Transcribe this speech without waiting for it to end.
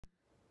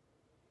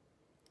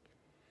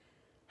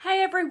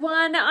Hey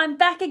everyone, I'm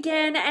back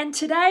again, and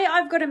today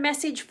I've got a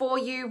message for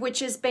you which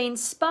has been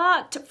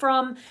sparked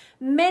from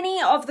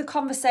many of the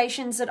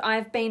conversations that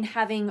I've been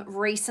having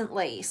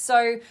recently.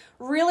 So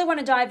really want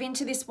to dive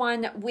into this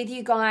one with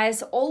you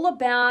guys, all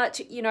about,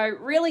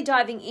 really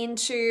diving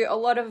into a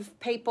lot of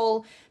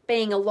people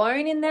being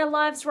alone in their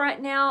lives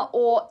right now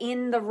or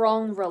in the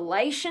wrong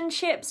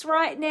relationships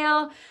right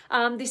now.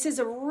 This is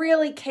a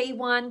really key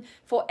one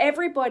for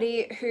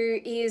everybody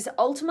who is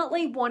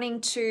ultimately wanting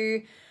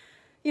to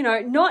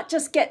not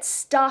just get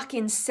stuck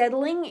in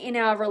settling in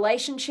our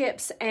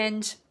relationships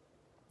and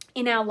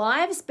in our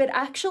lives, but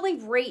actually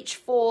reach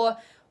for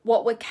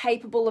what we're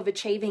capable of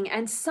achieving.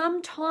 And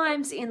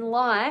sometimes in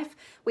life,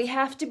 we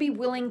have to be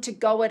willing to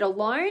go it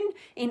alone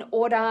in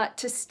order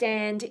to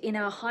stand in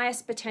our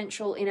highest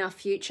potential in our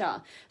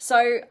future.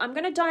 So I'm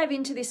going to dive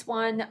into this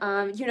one.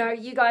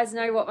 You guys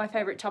know what my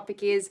favorite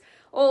topic is.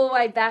 All the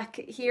way back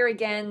here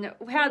again.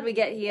 How did we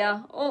get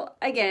here?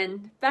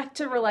 Again, back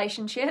to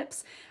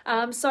relationships.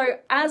 So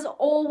as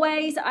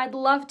always, I'd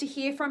love to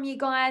hear from you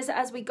guys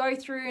as we go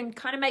through and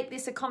kind of make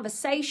this a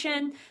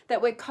conversation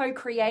that we're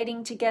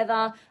co-creating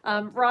together,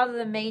 rather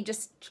than me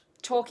just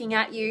talking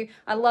at you.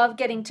 I love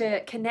getting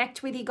to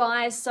connect with you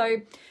guys.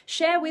 So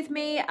share with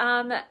me,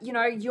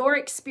 your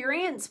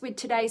experience with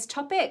today's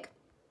topic,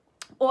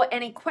 or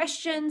any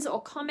questions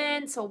or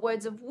comments or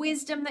words of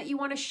wisdom that you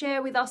want to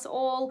share with us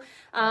all,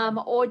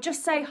 or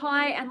just say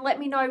hi and let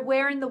me know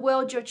where in the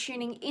world you're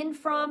tuning in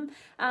from,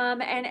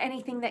 and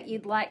anything that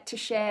you'd like to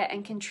share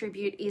and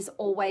contribute is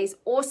always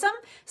awesome.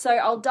 So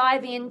I'll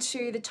dive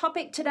into the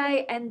topic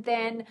today, and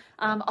then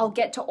I'll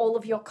get to all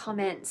of your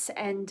comments,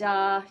 and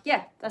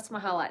that's my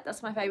highlight.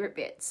 That's my favorite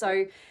bit.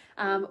 So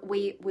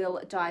we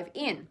will dive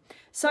in.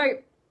 So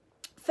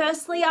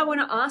firstly, I want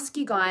to ask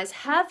you guys,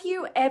 have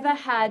you ever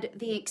had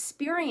the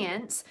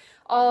experience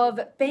of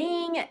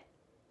being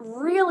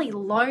really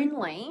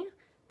lonely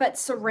but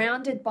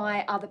surrounded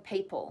by other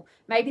people?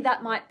 Maybe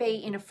that might be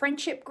in a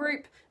friendship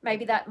group,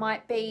 maybe that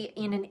might be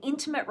in an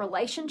intimate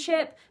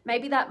relationship,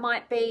 maybe that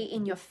might be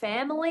in your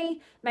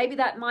family, maybe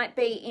that might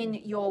be in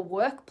your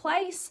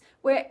workplace.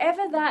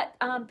 Wherever that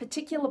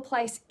particular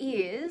place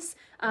is,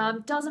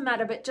 doesn't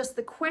matter, but just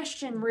the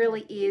question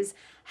really is,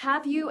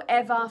 have you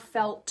ever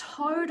felt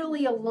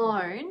totally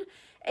alone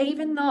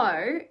even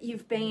though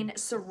you've been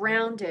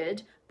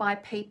surrounded by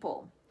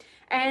people?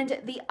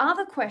 And the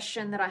other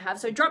question that I have,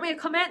 so drop me a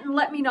comment and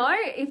let me know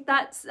if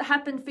that's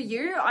happened for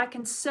you. I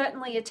can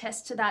certainly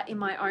attest to that in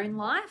my own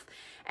life.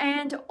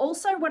 And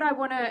also what I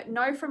want to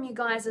know from you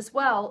guys as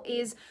well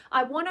is,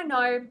 I want to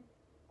know,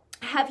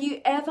 have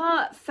you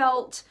ever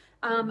felt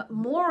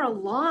more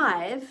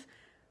alive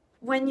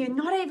when you're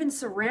not even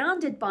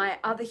surrounded by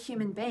other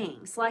human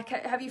beings? Like,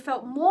 have you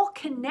felt more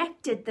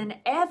connected than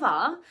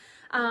ever,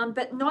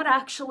 but not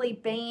actually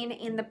been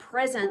in the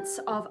presence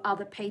of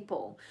other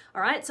people?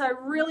 All right, so I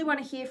really want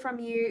to hear from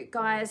you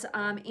guys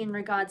in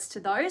regards to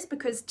those,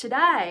 because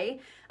today's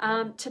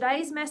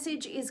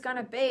message is going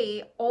to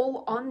be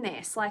all on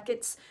this. Like,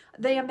 it's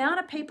the amount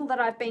of people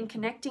that I've been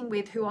connecting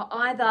with who are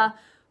either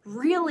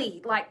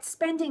really like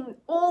spending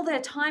all their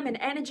time and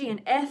energy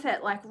and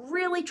effort, like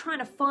really trying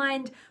to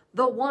find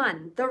the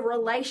one, the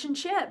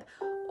relationship,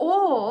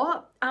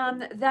 or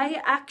they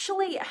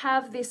actually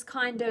have this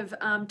kind of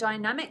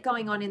dynamic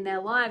going on in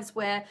their lives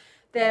where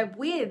they're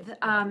with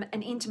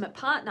an intimate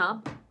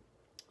partner,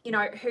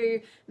 who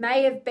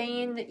may have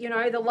been,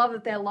 the love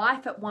of their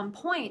life at one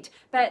point,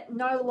 but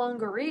no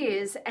longer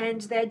is. And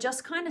they're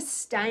just kind of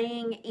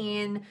staying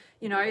in,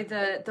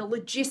 the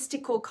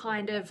logistical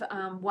kind of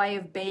way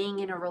of being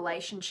in a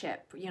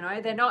relationship.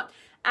 They're not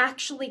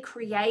actually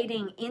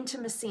creating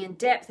intimacy and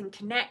depth and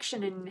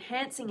connection and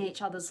enhancing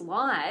each other's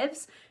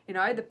lives,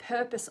 the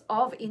purpose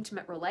of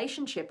intimate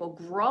relationship or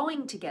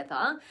growing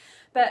together.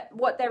 But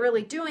what they're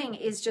really doing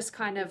is just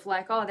kind of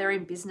like, they're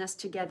in business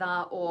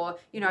together, or,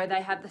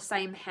 they have the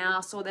same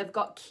house, or they've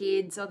got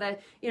kids, or they,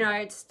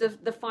 it's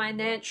the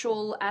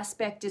financial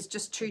aspect is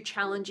just too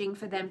challenging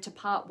for them to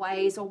part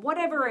ways, or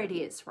whatever it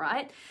is,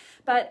 right?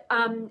 But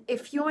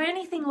if you're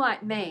anything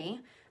like me,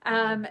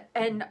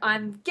 and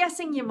I'm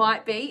guessing you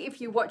might be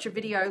if you watch a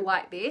video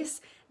like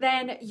this,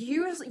 then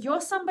you're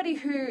somebody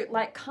who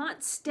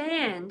can't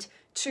stand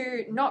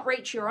to not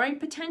reach your own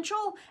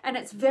potential, and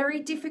it's very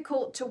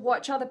difficult to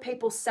watch other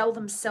people sell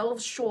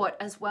themselves short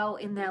as well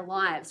in their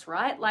lives,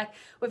 right? Like,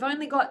 we've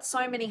only got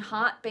so many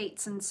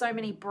heartbeats and so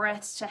many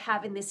breaths to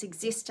have in this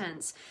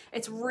existence.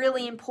 It's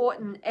really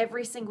important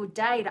every single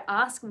day to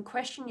ask and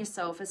question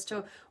yourself as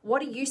to,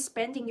 what are you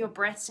spending your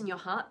breaths and your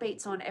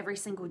heartbeats on every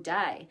single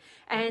day?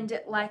 And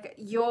like,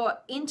 your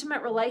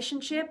intimate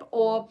relationship,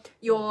 or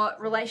your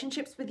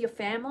relationships with your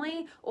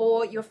family,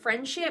 or your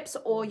friendships,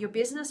 or your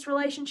business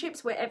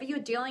relationships, wherever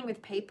you're dealing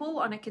with people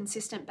on a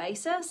consistent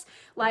basis,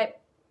 like,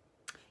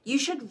 you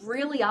should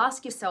really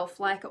ask yourself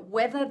like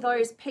whether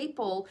those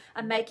people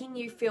are making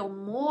you feel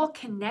more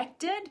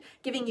connected,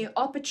 giving you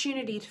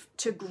opportunity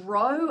to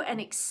grow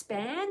and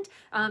expand.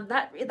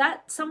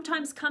 That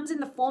sometimes comes in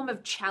the form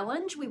of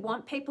challenge. We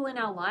want people in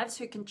our lives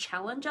who can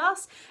challenge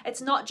us.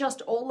 It's not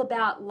just all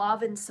about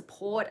love and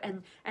support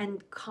and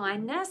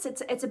kindness.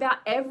 It's about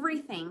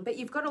everything. But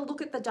you've got to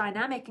look at the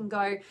dynamic and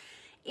go,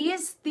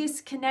 is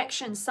this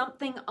connection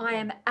something I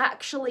am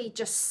actually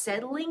just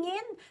settling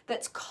in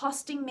that's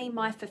costing me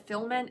my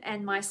fulfillment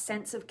and my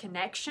sense of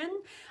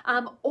connection?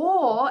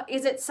 Or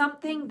is it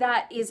something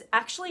that is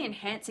actually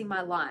enhancing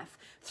my life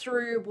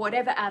through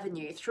whatever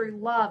avenue, through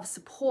love,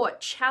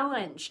 support,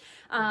 challenge?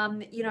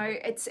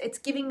 It's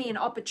giving me an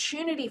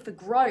opportunity for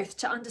growth,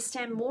 to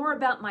understand more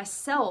about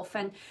myself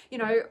and,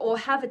 or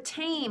have a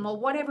team or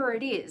whatever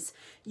it is.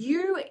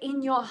 You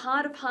in your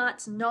heart of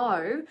hearts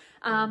know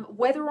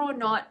whether or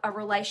not a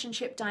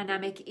relationship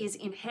dynamic is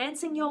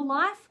enhancing your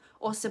life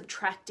or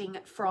subtracting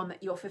from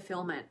your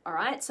fulfillment. All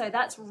right. So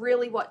that's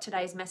really what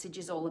today's message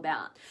is all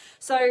about.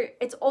 So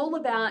it's all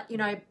about,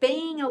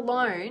 being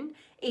alone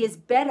is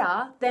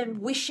better than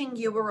wishing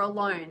you were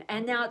alone.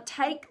 And now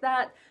take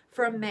that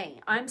from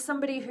me. I'm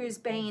somebody who's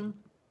been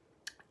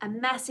a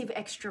massive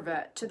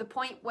extrovert to the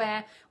point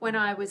where when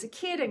I was a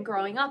kid and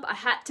growing up, I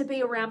had to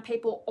be around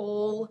people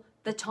all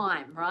the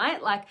time, right?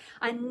 Like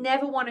I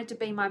never wanted to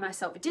be by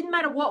myself. It didn't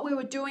matter what we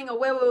were doing or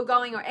where we were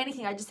going or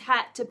anything. I just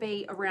had to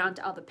be around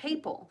other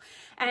people.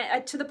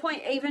 And to the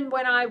point, even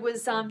when I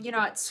was,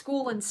 at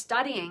school and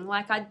studying,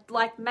 like I'd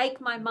make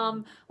my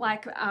mum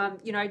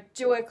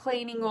do her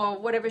cleaning or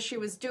whatever she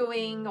was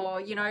doing,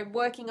 or,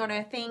 working on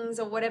her things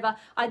or whatever.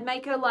 I'd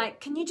make her like,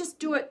 can you just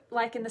do it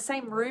like in the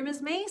same room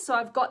as me? So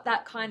I've got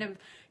that kind of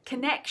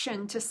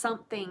connection to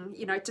something,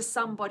 to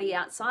somebody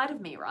outside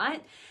of me,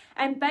 right?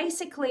 And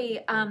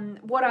basically,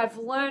 what I've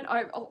learned,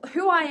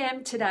 who I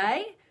am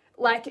today,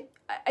 like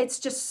it's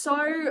just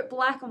so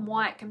black and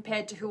white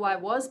compared to who I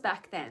was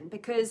back then.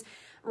 Because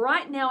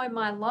right now in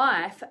my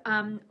life,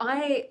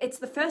 it's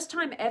the first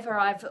time ever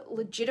I've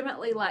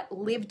legitimately like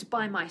lived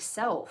by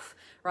myself,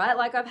 right?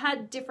 Like I've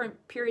had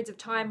different periods of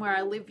time where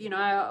I live,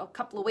 a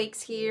couple of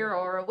weeks here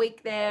or a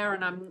week there,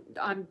 and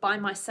I'm by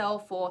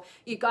myself. Or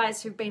you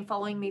guys who've been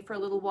following me for a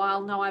little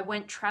while know I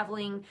went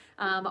traveling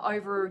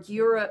over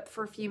Europe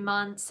for a few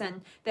months,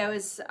 and there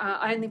was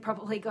I only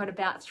probably got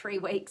about 3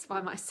 weeks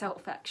by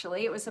myself.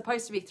 Actually, it was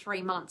supposed to be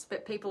 3 months,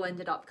 but people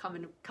ended up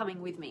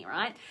coming with me,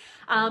 right?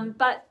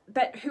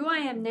 But who I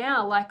am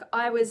now, like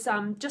I was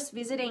just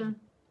visiting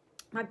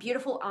my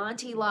beautiful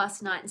auntie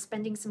last night and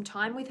spending some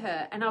time with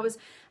her, and I was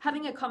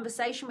having a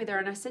conversation with her,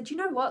 and I said, you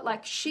know what,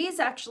 like she's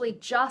actually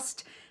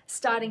just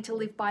starting to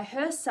live by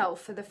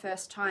herself for the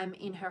first time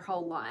in her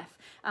whole life.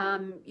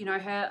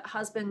 Her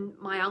husband,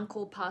 my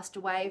uncle, passed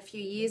away a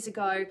few years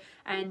ago,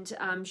 and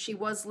she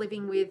was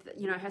living with,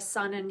 her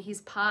son and his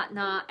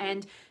partner,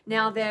 and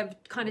now they've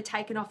kind of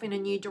taken off in a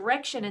new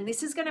direction, and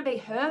this is going to be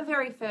her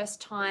very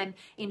first time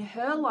in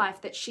her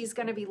life that she's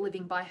going to be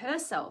living by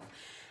herself.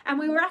 And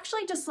we were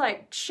actually just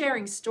like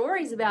sharing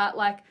stories about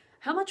like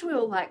how much we were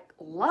like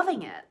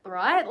loving it,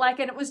 right? Like,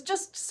 and it was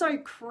just so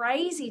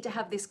crazy to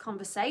have this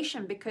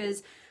conversation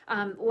because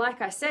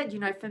like I said,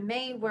 for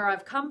me, where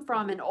I've come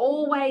from and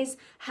always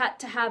had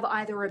to have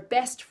either a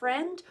best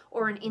friend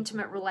or an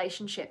intimate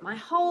relationship my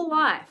whole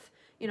life,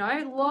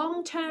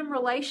 long-term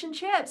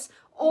relationships,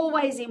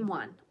 always in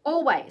one,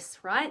 always,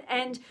 right?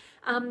 And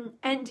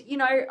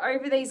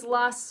over these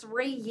last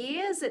 3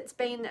 years, it's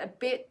been a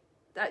bit,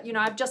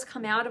 I've just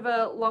come out of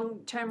a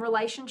long-term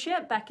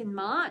relationship back in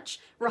March,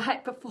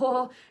 right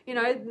before,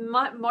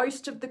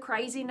 most of the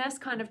craziness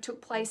kind of took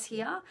place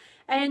here.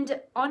 And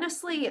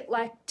honestly,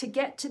 like to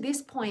get to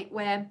this point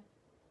where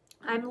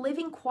I'm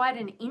living quite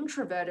an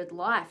introverted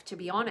life, to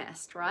be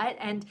honest, right?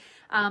 And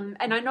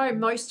I know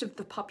most of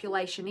the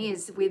population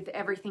is with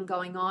everything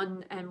going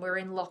on, and we're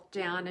in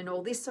lockdown and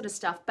all this sort of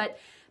stuff. But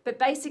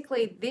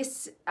basically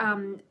this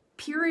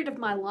period of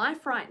my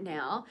life right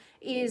now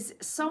is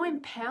so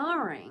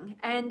empowering,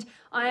 and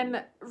I'm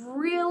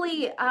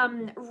really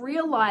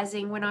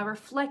realizing when I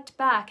reflect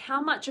back how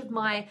much of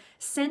my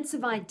sense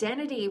of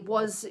identity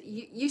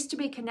used to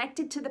be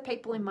connected to the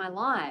people in my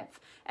life,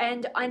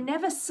 and I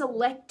never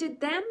selected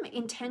them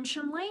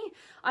intentionally.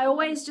 I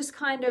always just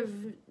kind of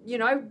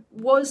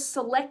was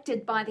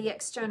selected by the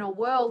external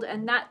world,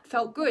 and that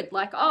felt good,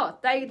 like, oh,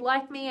 they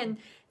like me, and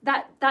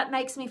that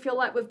makes me feel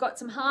like we've got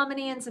some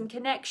harmony and some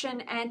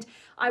connection. And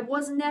I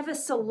was never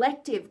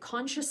selective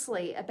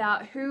consciously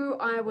about who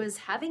I was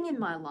having in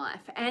my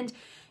life. And,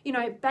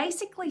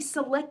 basically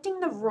selecting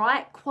the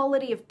right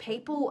quality of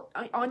people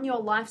on your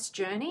life's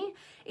journey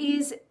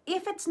is,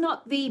 if it's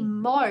not the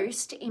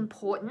most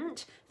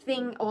important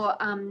thing or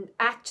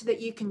act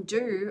that you can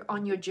do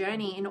on your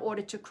journey in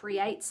order to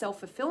create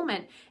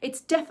self-fulfillment,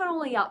 it's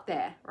definitely up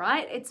there,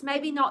 right? It's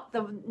maybe not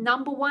the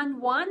number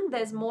one.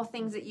 There's more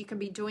things that you can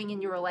be doing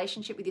in your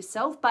relationship with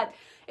yourself, but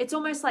it's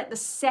almost like the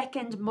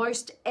second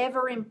most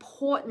ever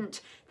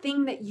important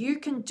thing that you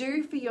can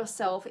do for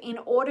yourself in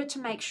order to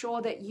make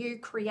sure that you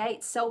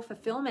create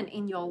self-fulfillment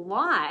in your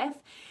life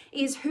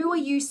is, who are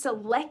you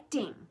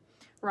selecting?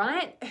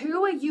 Right?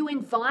 Who are you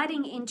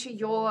inviting into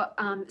your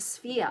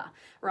sphere,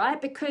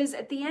 right? Because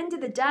at the end of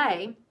the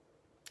day,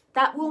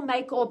 that will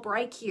make or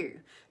break you,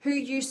 who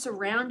you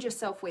surround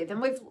yourself with.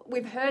 And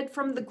we've heard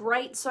from the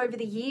greats over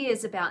the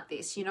years about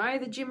this, you know,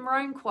 the Jim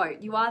Rohn quote,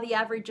 you are the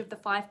average of the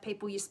 5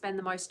 people you spend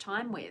the most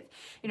time with.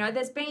 You know,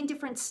 there's been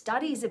different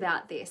studies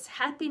about this,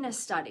 happiness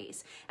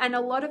studies, and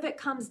a lot of it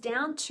comes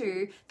down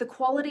to the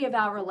quality of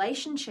our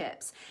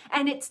relationships.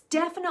 And it's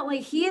definitely,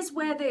 here's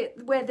where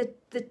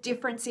the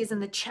difference is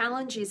and the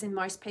challenge is in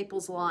most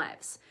people's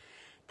lives.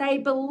 They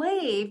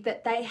believe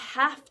that they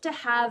have to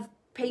have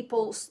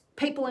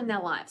people in their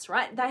lives,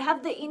 right? They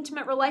have the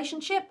intimate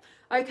relationship,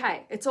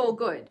 okay, it's all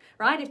good,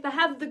 right? If they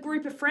have the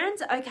group of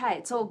friends, okay,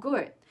 it's all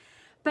good.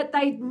 But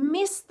they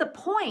miss the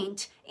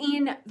point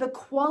in the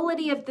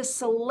quality of the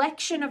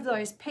selection of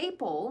those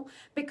people,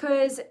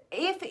 because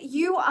if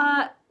you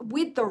are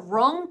with the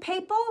wrong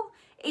people,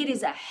 it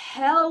is a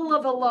hell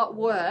of a lot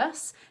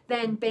worse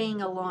than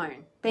being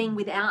alone, being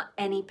without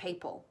any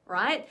people,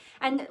 right?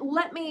 And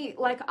let me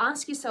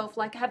ask yourself,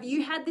 have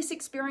you had this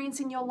experience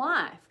in your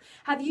life?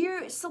 Have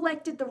you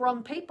selected the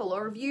wrong people,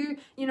 or have you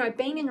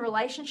been in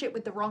relationship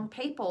with the wrong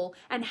people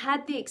and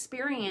had the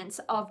experience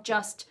of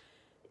just,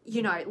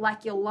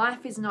 your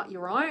life is not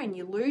your own.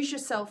 You lose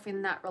yourself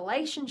in that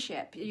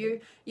relationship. You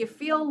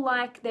feel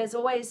like there's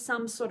always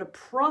some sort of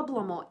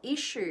problem or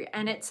issue,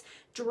 and it's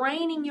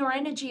draining your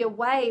energy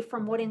away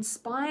from what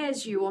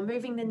inspires you, or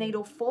moving the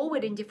needle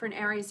forward in different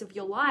areas of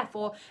your life,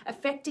 or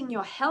affecting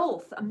your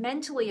health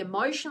mentally,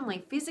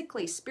 emotionally,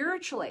 physically,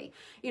 spiritually.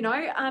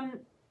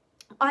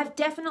 I've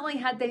definitely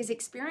had these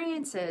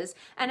experiences,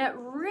 and it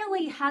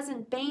really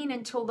hasn't been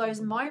until those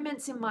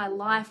moments in my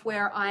life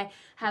where I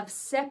have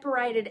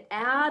separated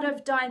out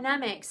of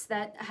dynamics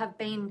that have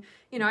been,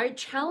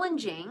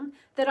 challenging,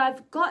 that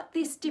I've got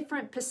this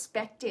different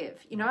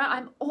perspective.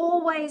 I'm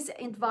always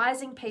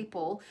advising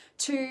people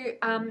to,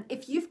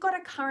 if you've got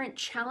a current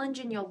challenge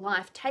in your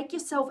life, take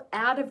yourself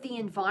out of the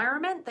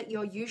environment that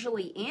you're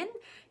usually in,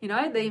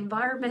 the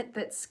environment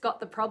that's got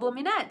the problem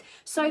in it,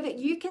 so that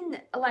you can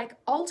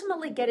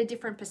ultimately get a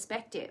different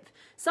perspective.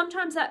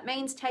 Sometimes that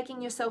means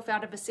taking yourself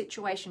out of a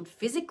situation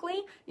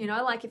physically,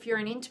 if you're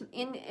in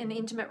an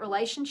intimate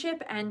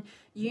relationship and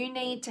you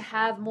need to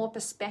have more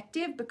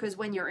perspective, because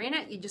when you're in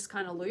it, you just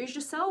kind of lose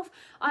yourself.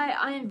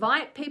 I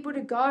invite people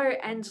to go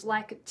and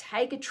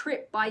take a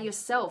trip by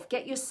yourself,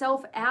 get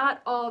yourself out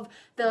of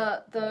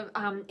the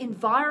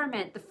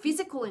environment, the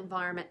physical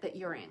environment that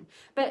you're in.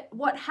 But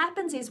what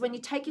happens is, when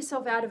you take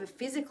yourself out of a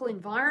physical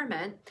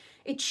environment,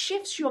 it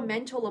shifts your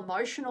mental,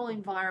 emotional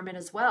environment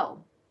as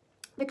well.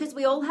 Because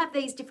we all have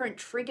these different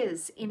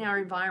triggers in our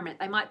environment.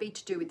 They might be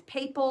to do with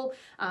people,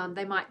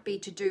 they might be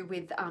to do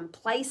with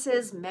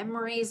places,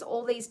 memories,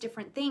 all these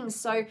different things.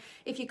 So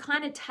if you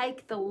kind of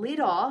take the lid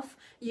off,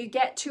 you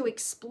get to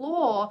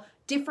explore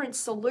different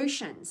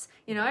solutions,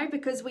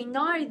 because we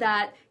know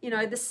that,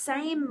 the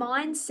same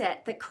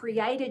mindset that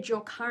created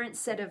your current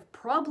set of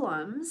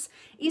problems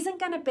isn't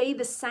going to be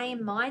the same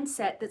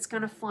mindset that's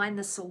going to find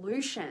the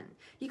solution.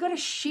 You got to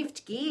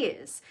shift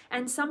gears.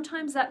 And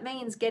sometimes that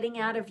means getting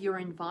out of your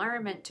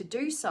environment to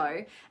do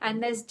so.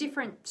 And there's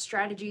different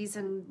strategies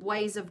and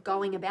ways of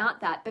going about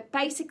that. But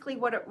basically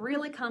what it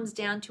really comes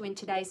down to in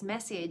today's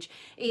message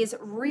is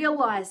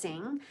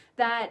realizing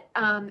that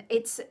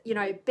it's,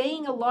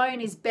 being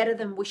alone is better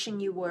than wishing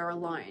you were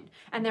alone.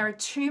 And there are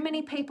too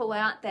many people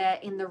out there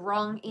in the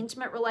wrong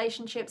intimate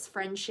relationships,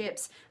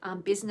 friendships,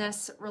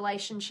 business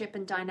relationship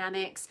and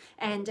dynamics,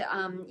 and,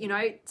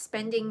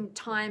 spending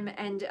time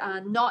and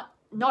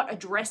not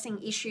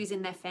addressing issues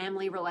in their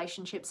family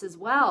relationships as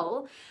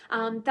well,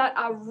 that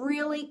are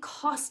really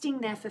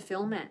costing their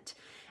fulfillment.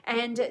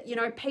 And,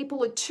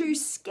 people are too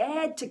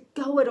scared to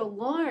go it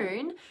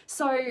alone,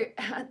 so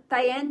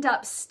they end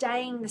up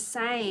staying the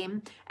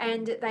same,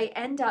 and they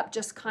end up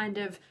just kind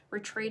of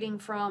retreating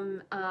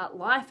from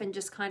life and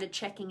just kind of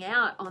checking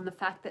out on the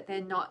fact that they're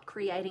not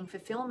creating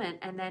fulfillment,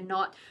 and they're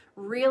not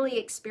really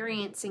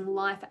experiencing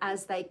life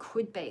as they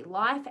could be.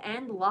 Life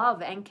and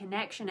love and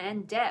connection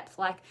and depth,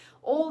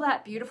 all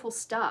that beautiful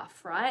stuff,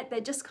 right? They're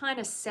just kind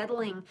of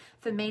settling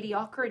for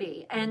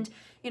mediocrity. And,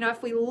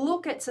 if we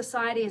look at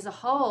society as a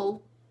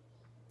whole,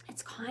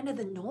 it's kind of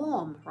the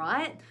norm,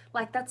 right?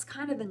 That's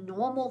kind of the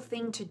normal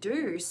thing to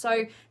do.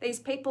 So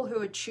these people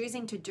who are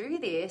choosing to do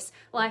this,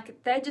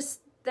 they're just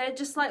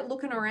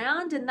looking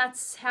around, and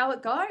that's how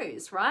it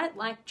goes, right?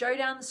 Joe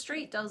down the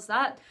street does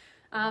that.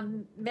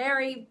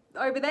 Mary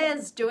over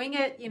there's doing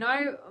it, you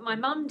know, my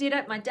mum did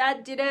it, my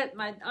dad did it,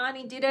 my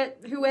auntie did it,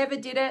 whoever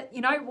did it,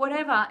 you know,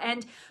 whatever.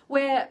 And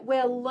we're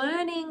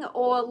learning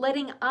or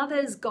letting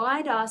others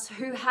guide us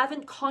who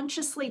haven't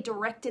consciously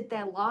directed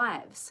their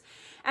lives.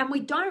 And we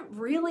don't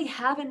really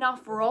have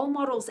enough role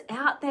models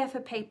out there for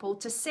people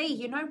to see,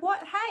 you know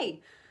what,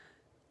 hey,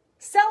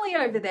 Sally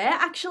over there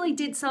actually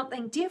did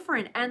something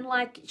different, and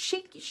like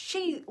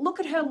she look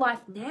at her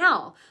life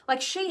now.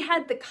 Like, she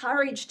had the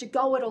courage to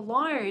go it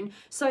alone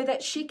so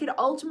that she could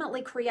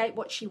ultimately create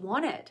what she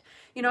wanted.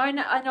 You know, and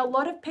a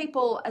lot of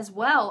people as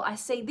well, I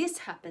see this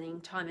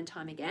happening time and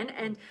time again,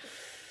 and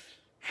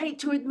hate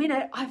to admit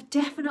it, I've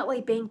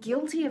definitely been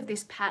guilty of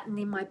this pattern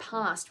in my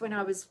past when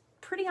I was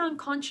pretty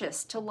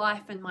unconscious to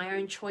life and my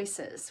own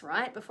choices,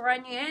 right? Before I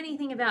knew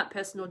anything about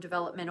personal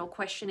development or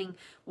questioning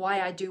why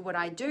I do what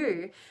I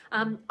do,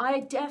 I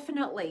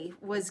definitely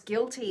was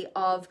guilty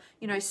of,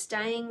 you know,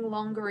 staying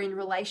longer in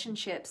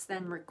relationships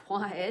than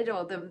required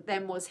or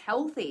than was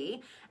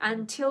healthy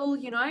until,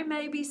 you know,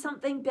 maybe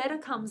something better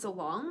comes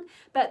along.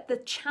 But the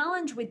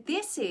challenge with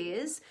this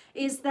is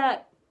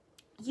that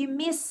you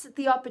miss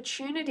the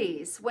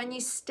opportunities when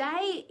you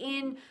stay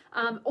in,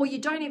 or you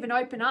don't even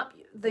open up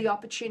the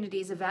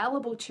opportunities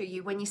available to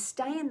you when you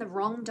stay in the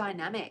wrong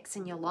dynamics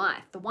in your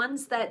life, the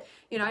ones that,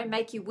 you know,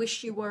 make you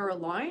wish you were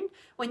alone.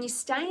 When you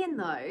stay in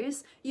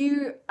those,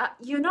 you're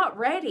not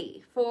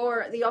ready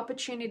for the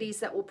opportunities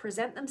that will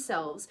present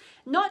themselves,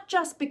 not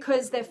just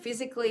because they're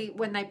physically,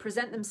 when they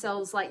present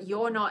themselves, like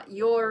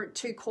you're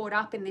too caught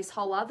up in this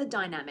whole other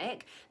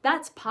dynamic.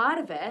 That's part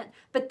of it.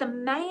 But the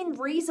main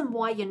reason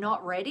why you're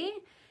not ready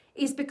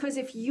is because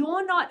if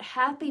you're not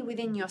happy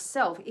within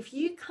yourself, if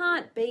you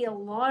can't be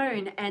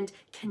alone and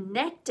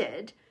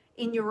connected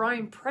in your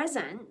own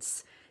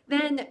presence,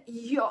 then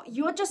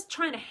you're just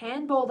trying to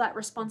handball that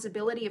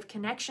responsibility of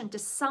connection to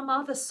some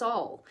other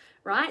soul,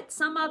 right?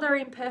 Some other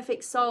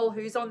imperfect soul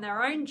who's on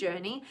their own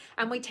journey,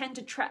 and we tend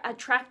to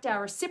attract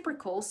our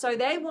reciprocal, so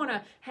they want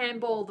to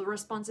handball the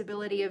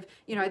responsibility of,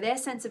 you know, their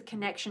sense of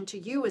connection to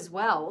you as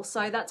well.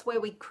 So that's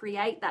where we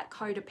create that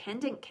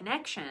codependent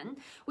connection,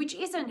 which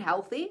isn't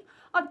healthy.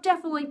 I've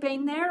definitely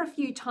been there a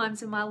few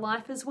times in my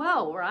life as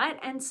well, right?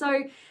 And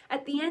so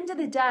at the end of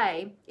the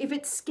day, if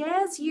it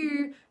scares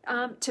you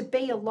to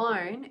be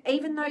alone,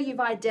 even though you've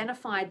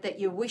identified that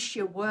you wish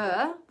you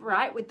were,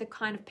 right, with the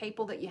kind of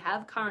people that you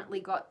have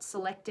currently got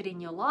selected in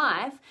your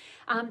life,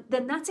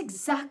 then that's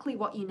exactly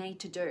what you need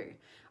to do.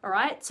 All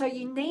right, so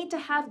you need to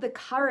have the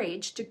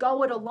courage to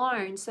go it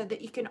alone so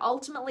that you can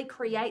ultimately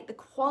create the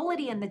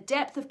quality and the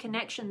depth of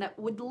connection that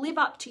would live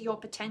up to your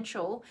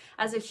potential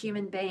as a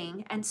human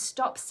being, and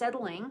stop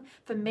settling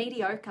for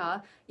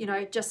mediocre, you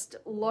know, just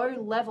low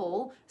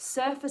level,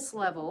 surface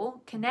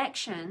level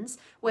connections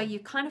where you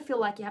kind of feel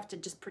like you have to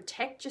just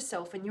protect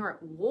yourself and you're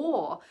at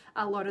war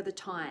a lot of the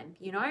time,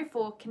 you know,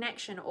 for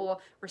connection or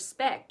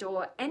respect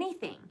or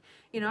anything,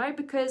 you know,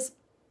 because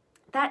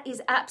that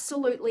is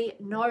absolutely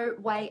no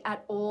way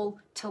at all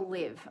to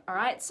live, all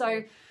right?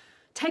 So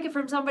take it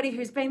from somebody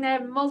who's been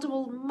there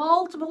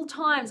multiple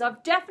times.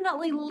 I've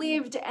definitely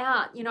lived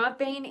out, you know, I've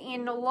been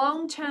in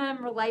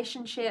long-term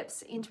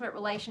relationships, intimate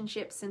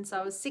relationships since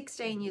I was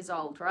 16 years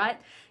old, right?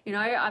 You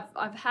know,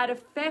 I've had a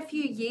fair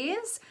few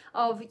years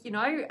of, you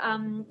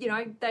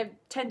know, they've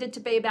tended to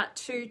be about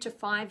 2 to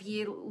 5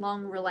 year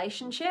long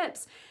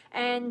relationships.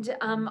 And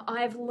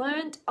I've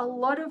learned a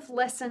lot of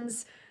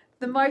lessons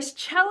the most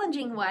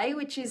challenging way,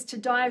 which is to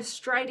dive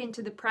straight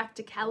into the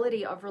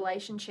practicality of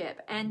relationship.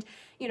 And,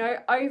 you know,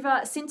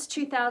 since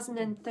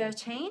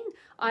 2013,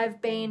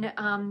 I've been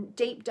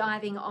deep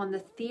diving on the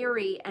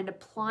theory and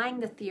applying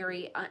the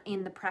theory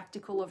in the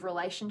practical of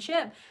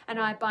relationship. And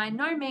I by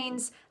no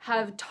means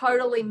have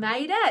totally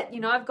made it. You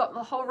know, I've got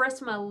the whole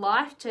rest of my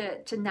life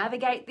to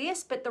navigate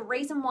this. But the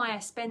reason why I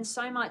spend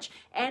so much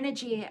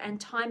energy and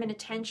time and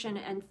attention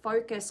and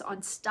focus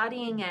on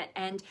studying it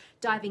and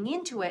diving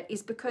into it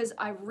is because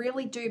I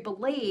really do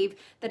believe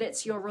that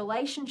it's your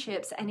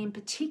relationships, and in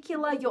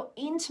particular your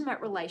intimate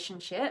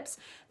relationships,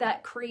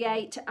 that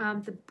create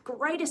the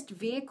greatest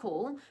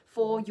vehicle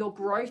for your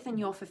growth and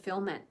your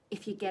fulfillment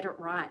if you get it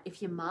right,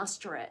 if you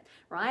master it,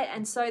 right?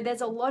 And so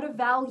there's a lot of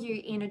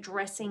value in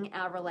addressing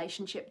our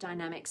relationship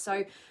dynamics.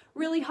 So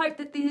really hope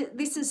that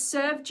this has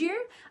served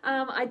you.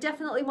 I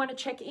definitely want to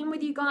check in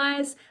with you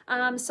guys.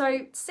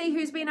 So see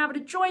who's been able to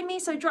join me.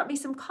 So drop me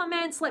some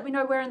comments. Let me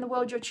know where in the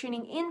world you're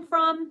tuning in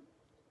from.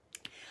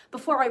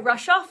 Before I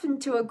rush off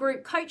into a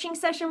group coaching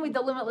session with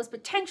the Limitless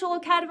Potential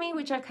Academy,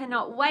 which I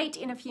cannot wait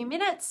in a few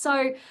minutes.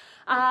 So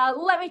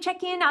let me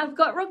check in. I've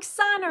got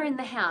Roxana in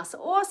the house.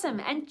 Awesome.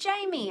 And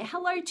Jamie,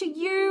 hello to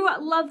you.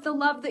 Love the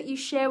love that you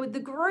share with the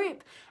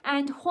group.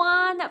 And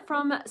Juan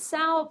from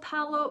Sao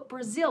Paulo,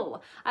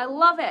 Brazil. I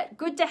love it.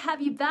 Good to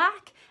have you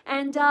back.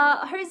 And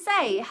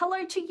Jose,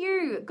 hello to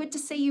you. Good to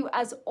see you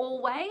as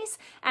always.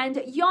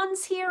 And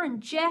Yon's here,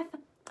 and Jeff.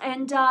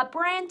 and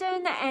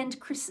Brandon and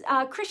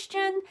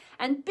Christian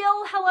and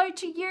Bill, hello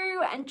to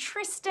you, and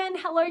Tristan,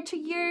 hello to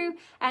you,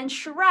 and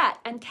Sharat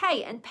and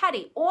Kay and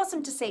Patty.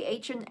 Awesome to see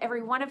each and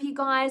every one of you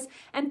guys.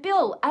 And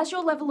Bill, as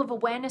your level of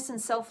awareness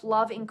and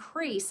self-love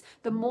increase,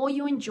 the more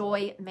you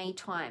enjoy me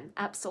time.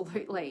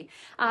 Absolutely.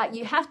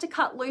 You have to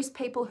cut loose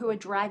people who are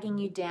dragging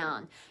you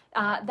down.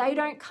 They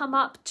don't come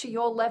up to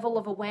your level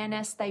of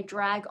awareness. They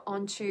drag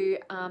onto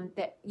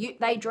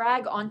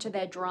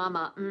their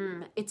drama.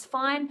 It's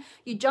fine.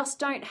 You just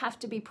don't have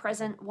to be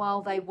present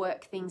while they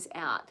work things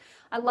out.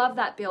 I love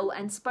that, Bill,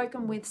 and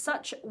spoken with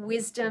such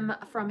wisdom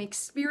from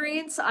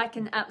experience. I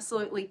can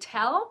absolutely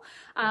tell.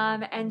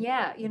 And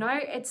yeah, you know,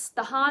 it's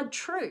the hard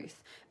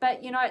truth.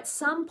 But, you know, at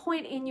some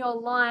point in your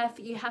life,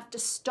 you have to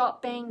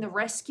stop being the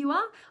rescuer.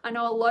 I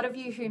know a lot of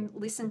you who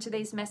listen to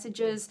these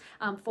messages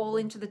fall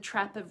into the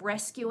trap of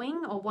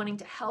rescuing or wanting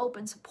to help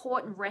and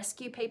support and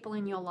rescue people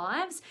in your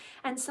lives.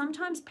 And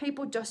sometimes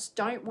people just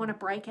don't want to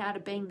break out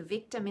of being the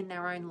victim in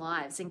their own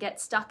lives and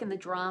get stuck in the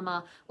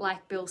drama,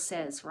 like Bill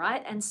says,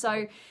 right? And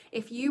so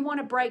if you want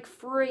to break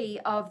free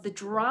of the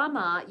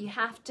drama, you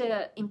have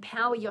to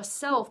empower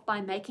yourself by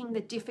making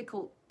the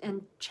difficult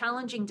and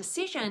challenging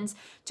decisions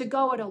to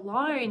go it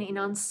alone in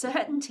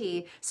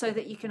uncertainty so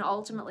that you can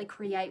ultimately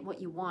create what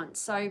you want.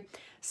 So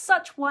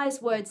such wise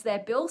words there,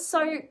 Bill.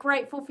 So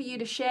grateful for you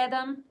to share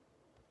them.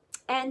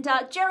 And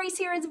Jerry's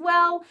here as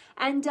well,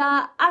 and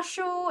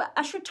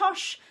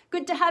Ashutosh,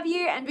 good to have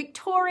you, and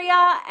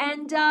Victoria,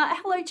 and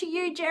hello to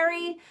you,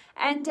 Jerry,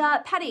 and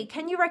Patty,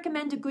 can you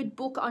recommend a good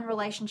book on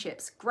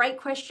relationships? Great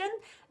question.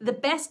 The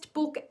best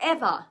book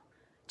ever.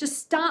 Just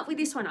start with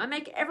this one. I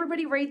make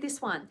everybody read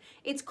this one.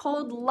 It's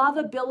called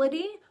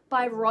Lovability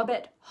by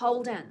Robert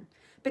Holden,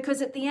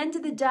 because at the end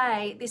of the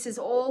day, this is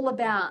all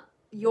about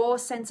your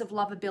sense of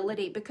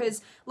lovability.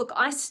 Because look,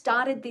 I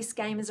started this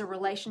game as a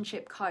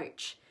relationship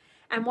coach.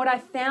 And what I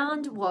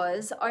found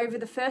was over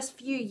the first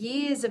few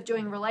years of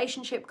doing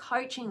relationship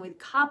coaching with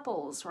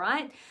couples,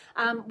 right?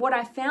 What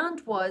I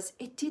found was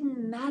it didn't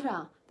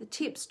matter the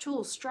tips,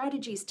 tools,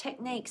 strategies,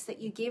 techniques that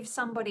you give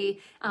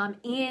somebody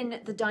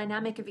in the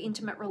dynamic of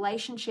intimate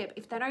relationship.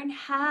 If they don't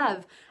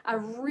have a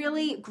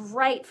really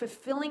great,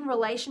 fulfilling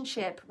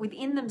relationship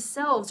within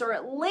themselves, or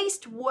at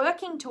least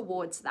working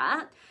towards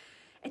that,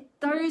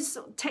 those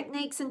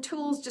techniques and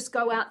tools just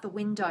go out the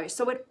window.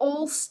 So it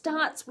all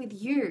starts with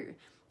you.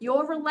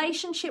 Your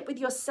relationship with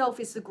yourself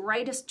is the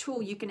greatest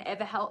tool you can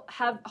ever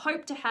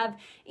hope to have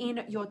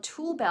in your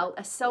tool belt,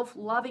 a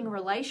self-loving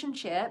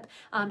relationship,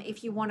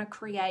 if you want to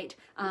create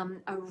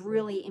a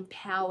really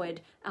empowered,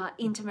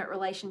 intimate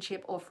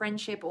relationship or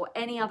friendship or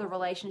any other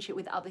relationship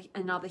with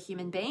another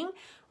human being.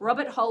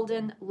 Robert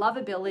Holden,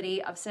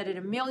 Lovability. I've said it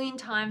a million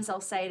times. I'll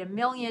say it a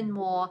million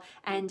more.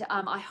 And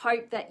I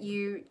hope that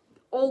you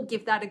all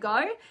give that a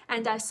go.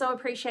 And I so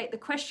appreciate the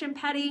question,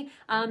 Patty.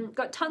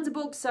 Got tons of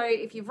books, so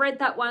if you've read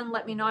that one,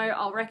 let me know.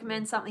 I'll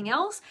recommend something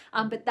else.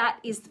 But that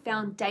is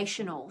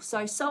foundational.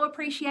 So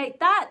appreciate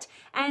that.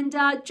 And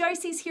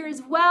Josie's here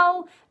as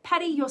well.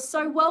 Patty, you're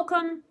so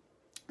welcome.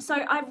 So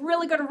I've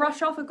really got to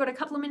rush off. I've got a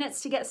couple of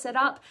minutes to get set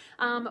up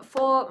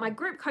for my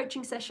group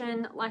coaching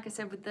session, like I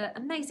said, with the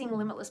amazing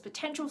Limitless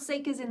Potential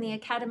Seekers in the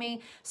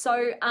Academy.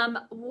 So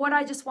what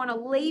I just want to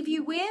leave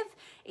you with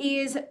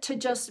is to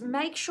just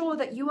make sure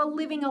that you are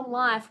living a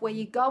life where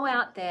you go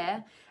out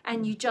there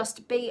and you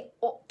just live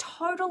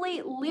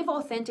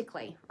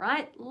authentically,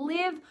 right?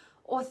 Live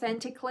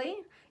authentically.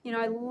 You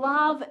know,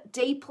 love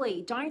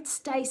deeply. Don't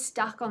stay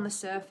stuck on the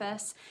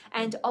surface,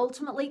 and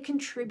ultimately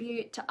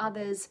contribute to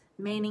others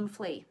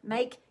meaningfully.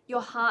 Make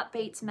your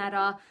heartbeats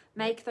matter.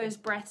 Make those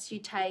breaths you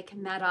take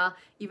matter.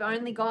 You've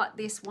only got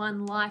this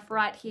one life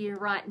right here,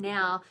 right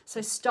now.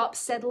 So stop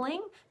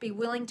settling. Be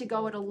willing to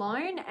go it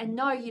alone. And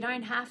no, you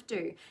don't have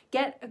to.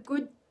 Get a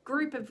good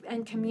group of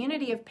and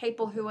community of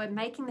people who are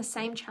making the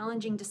same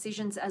challenging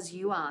decisions as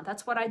you are.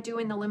 That's what I do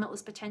in the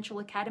Limitless Potential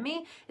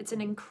Academy. It's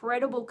an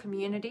incredible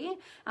community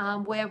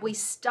where we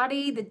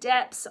study the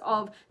depths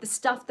of the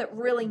stuff that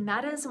really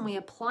matters, and we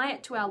apply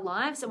it to our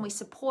lives, and we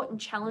support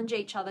and challenge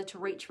each other to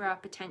reach for our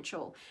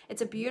potential.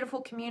 It's a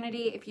beautiful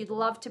community. If you'd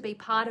love to be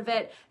part of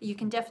it, you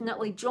can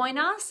definitely join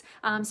us.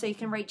 So you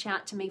can reach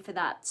out to me for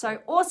that. So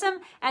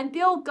awesome. And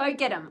Bill, go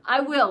get them.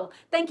 I will.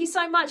 Thank you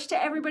so much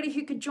to everybody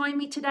who could join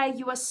me today.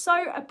 You are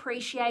so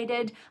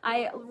appreciated.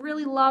 I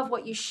really love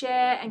what you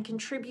share and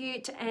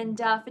contribute, and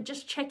for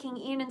just checking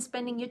in and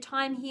spending your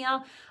time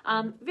here.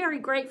 Very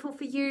grateful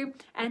for you,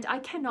 and I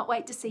cannot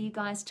wait to see you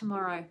guys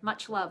tomorrow.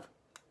 Much love.